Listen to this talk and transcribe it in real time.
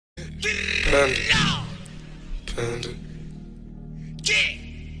Panda.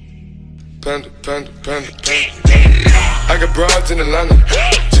 Panda, panda, panda, panda. I got broads in Atlanta,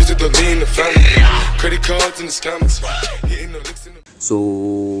 just to lean the family. Credit cards in the scammers. Hitting the licks in the. So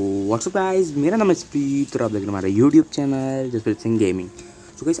what's up guys, मेरा नाम है speed और आप देख रहे हैं हमारा YouTube channel Jasprit Singh gaming.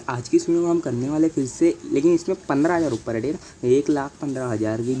 So guys, आज की इस वीडियो में हम करने वाले फिर से, लेकिन इसमें 15,000 ऊपर है, ठीक है ना।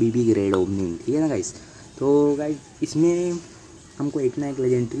 1,15,000 की बीबी ग्रेड ओपनिंग, ठीक है ना गाइस। तो गाइस, इसमें हमको एक ना एक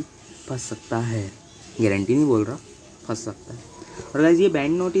लेजेंडरी फंस सकता है, गारंटी नहीं बोल रहा, फंस सकता है। और गाइस, ये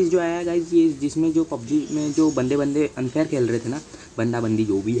बैंड नोटिस जो आया है गाइस, ये जिसमें जो पबजी में जो बंदे अनफेयर खेल रहे थे ना, बंदी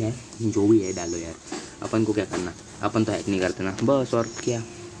जो भी है डालो यार, अपन को क्या करना, अपन तो हैक नहीं करते ना, बस। और क्या।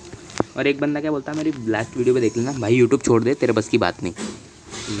 और एक बंदा क्या बोलता है, मेरी लास्ट वीडियो पे देख लेना भाई, यूट्यूब छोड़ दे, तेरे बस की बात नहीं।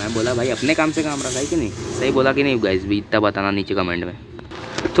 मैं बोला भाई, अपने काम से काम रखा है कि नहीं, सही बोला कि नहीं गाइस, भी इतना बताना नीचे कमेंट में।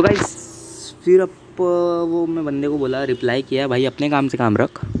 तो गाइस, फिर अब वो मैं बंदे को बोला, रिप्लाई किया, भाई अपने काम से काम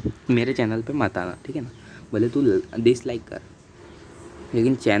रख, मेरे चैनल पे मत आना, ठीक है ना। बोले तू डिसलाइक कर,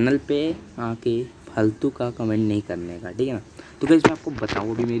 लेकिन चैनल पे आके फालतू का कमेंट नहीं करने का, ठीक है ना। तो गाइस, मैं आपको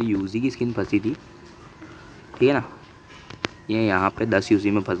बताऊँ, अभी मेरी यूजी की स्किन फंसी थी, ठीक है ना। ये यहाँ पे 10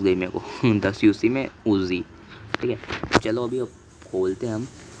 यूसी में फंस गई मेरे को 10 यूसी में ऊजी, ठीक है। चलो अभी अब खोलते हैं हम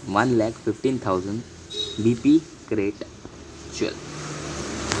 1,15,000 बीपी क्रेट, चल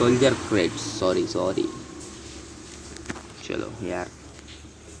सोल्जर क्रेट, सॉरी। चलो यार,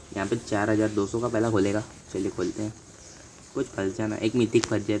 यहाँ पे 4,200 का पहला खोलेगा, चलिए खोलते हैं। कुछ फंस जाना, एक मिथिक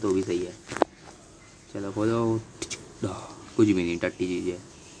फंस जाए तो भी सही है। चलो खोलो, कुछ भी नहीं, टट्टी चीज़ है,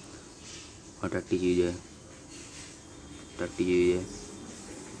 और टट्टी चीज़ है।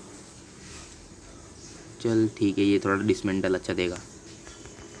 चल ठीक है, ये थोड़ा डिसमेंटल अच्छा देगा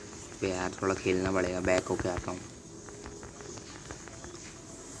पे यार, थोड़ा खेलना पड़ेगा, बैक होके आता हूँ,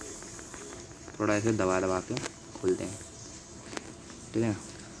 थोड़ा ऐसे दबा के खोलते हैं, ठीक है ना।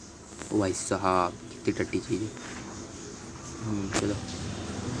 ओ भाई साहब, कितनी टट्टी चीज़ है। चलो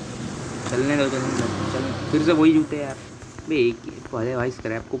चलने दो, चल फिर से वही जूते यार भाई, एक पहले भाई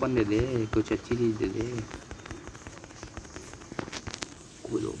स्क्रैप कूपन दे दे, कुछ अच्छी चीज़ दे दे।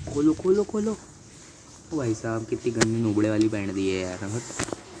 खोलो। ओ भाई साहब, कितनी गंदी नुबड़े वाली पैंट दी है यार,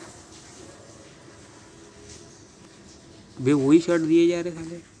 वे वही शर्ट दिए जा रहे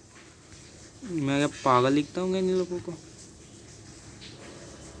साले। मैं क्या पागल दिखता हूँ क्या इन लोगों को।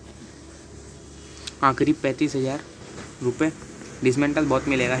 आखिरी 35,000 रुपये, डिसमेंटल बहुत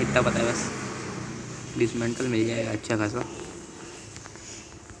मिलेगा, इतना पता है बस, डिसमेंटल मिल जाएगा अच्छा खासा।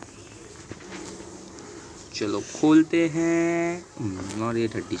 चलो खोलते हैं, और ये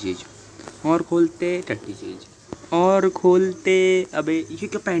टट्टी चीज़, और खोलते टट्टी चीज़, और खोलते। अबे ये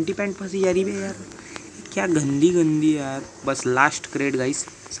क्या पैंट फंसी जा रही है यार, क्या गंदी यार। बस लास्ट क्रेड गाइस,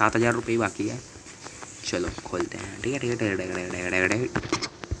 7,000 रुपये बाकी है। चलो खोलते हैं, ठीक है।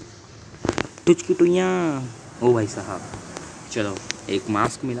 टुच की टुइयाँ, ओ भाई साहब। चलो एक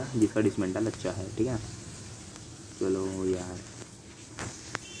मास्क मिला जिसका डिसमेंटल अच्छा है, ठीक है। चलो यार,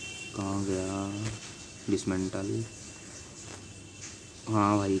 कहाँ गया डिसमेंटल,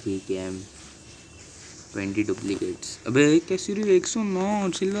 हाँ भाई ठीक है। 20 डुप्लीकेट्स, अबे कैसी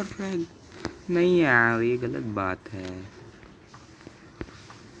 109 सिल्वर फ्रैग, नहीं यार ये गलत बात है,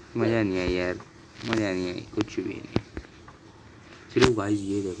 मज़ा नहीं आई कुछ भी नहीं। चलो गाइस,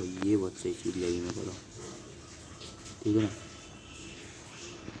 ये देखो, ये बहुत सही चीज़ लगी मेरे को, ठीक है ना।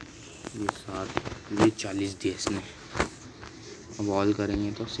 ये 40 दिए इसने, अब ऑल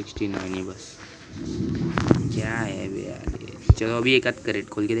करेंगे तो 69 ही बस, क्या है बे यार ये। चलो अभी एक आध क्रेट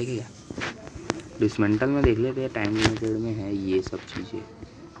खोल के देखेगा, डिसमेंटल में देख लेते हैं, टाइम लिमिटेड में है ये सब चीज़ें,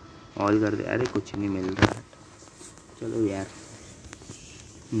 ऑल कर दे। अरे कुछ नहीं मिल रहा है, चलो यार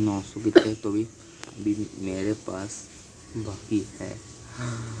 900 कितने तो भी अभी मेरे पास बाकी है।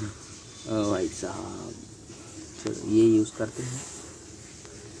 ओ भाई साहब, चलो ये यूज़ करते हैं।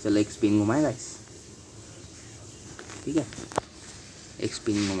 चलो एक स्पिन घुमाएगा इस, ठीक है, एक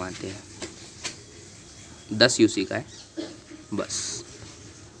स्पिन घुमाते हैं, 10 यूसी का है बस।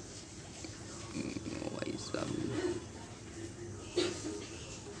 भाई साहब,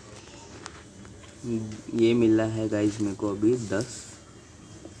 ये मिला है गाइस मेरे को अभी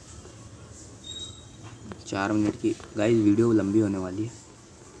 4 मिनट की गाइस, वीडियो लंबी होने वाली है,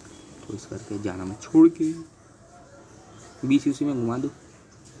 तो इस करके जाना मैं छोड़ के 20 यूसी में घुमा दूँ,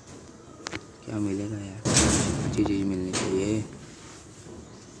 क्या मिलेगा यार, अच्छी चीज़ मिलनी चाहिए।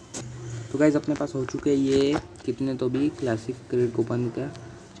 तो गाइस, अपने पास हो चुके हैं ये कितने तो भी क्लासिक क्रेडिट कूपन का।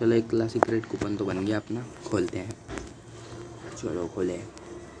 चलो एक क्लासिक क्रेडिट कूपन तो बन गया अपना, खोलते हैं। चलो खोले,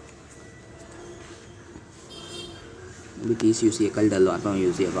 अभी 30 यूसी कल डलवाता हूँ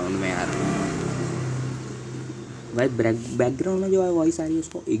यूसी अकाउंट में यार। भाई बैकग्राउंड में जो है वॉइस आ रही है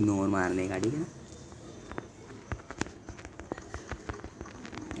उसको इग्नोर मारने का, ठीक है ना।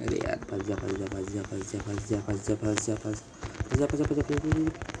 अरे यार फंस जा फंस जा फंस जा फंस जा फंस जा फंस जा फंस जा फंस जा फंस जा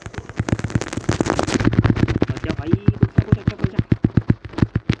फंस जा भाई, कुछ अच्छा फंस जा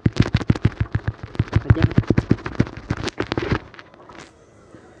फंस जा।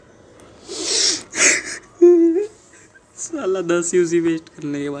 साला 10 यूसी वेस्ट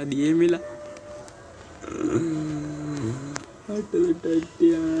करने के बाद ये मिला।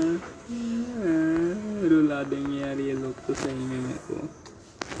 रुला देंगे यार ये लोग तो सही में मेरे को।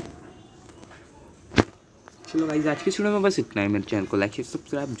 चलो गाइस आज की वीडियो में बस इतना ही। मेरे चैनल को लाइक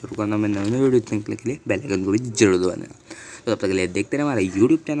सब्सक्राइब जरूर करना। मैं नए वीडियो देखने के लिए बेल आइकन को भी जरूर दबाना। तो तब तक के लिए देखते रहे हमारा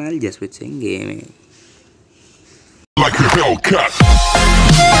YouTube channel Jasprit Singh gaming.